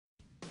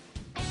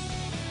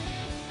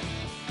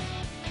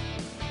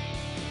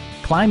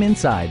climb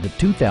inside the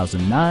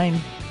 2009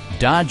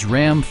 Dodge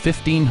Ram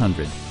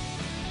 1500.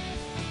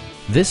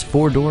 This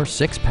four-door,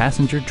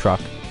 six-passenger truck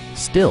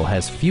still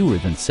has fewer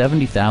than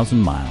 70,000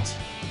 miles.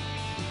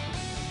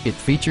 It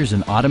features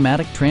an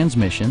automatic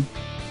transmission,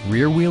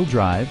 rear-wheel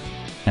drive,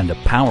 and a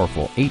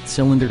powerful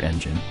 8-cylinder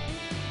engine.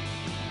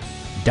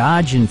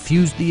 Dodge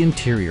infused the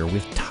interior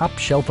with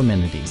top-shelf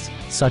amenities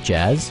such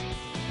as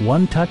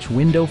one-touch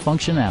window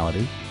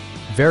functionality,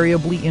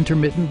 variably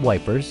intermittent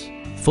wipers,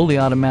 fully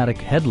automatic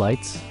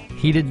headlights,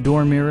 heated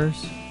door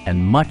mirrors,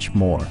 and much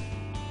more.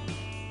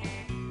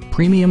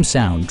 Premium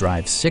sound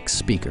drives 6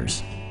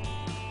 speakers,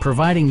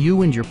 providing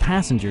you and your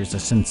passengers a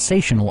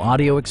sensational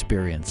audio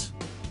experience.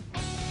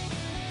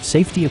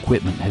 Safety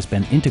equipment has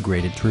been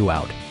integrated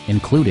throughout,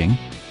 including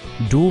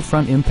dual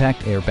front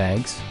impact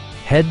airbags,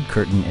 head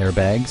curtain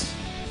airbags,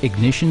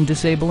 ignition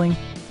disabling,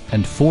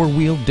 and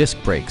 4-wheel disc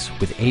brakes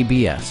with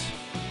ABS.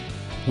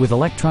 With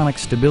electronic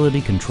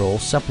stability control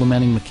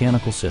supplementing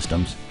mechanical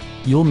systems,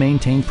 you'll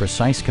maintain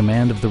precise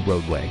command of the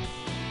roadway.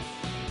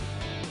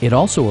 It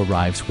also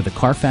arrives with a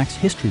Carfax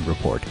history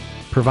report,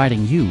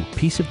 providing you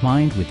peace of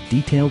mind with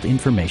detailed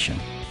information.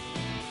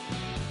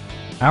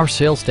 Our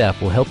sales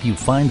staff will help you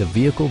find the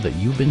vehicle that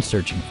you've been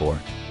searching for.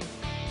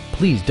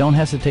 Please don't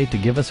hesitate to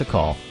give us a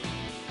call.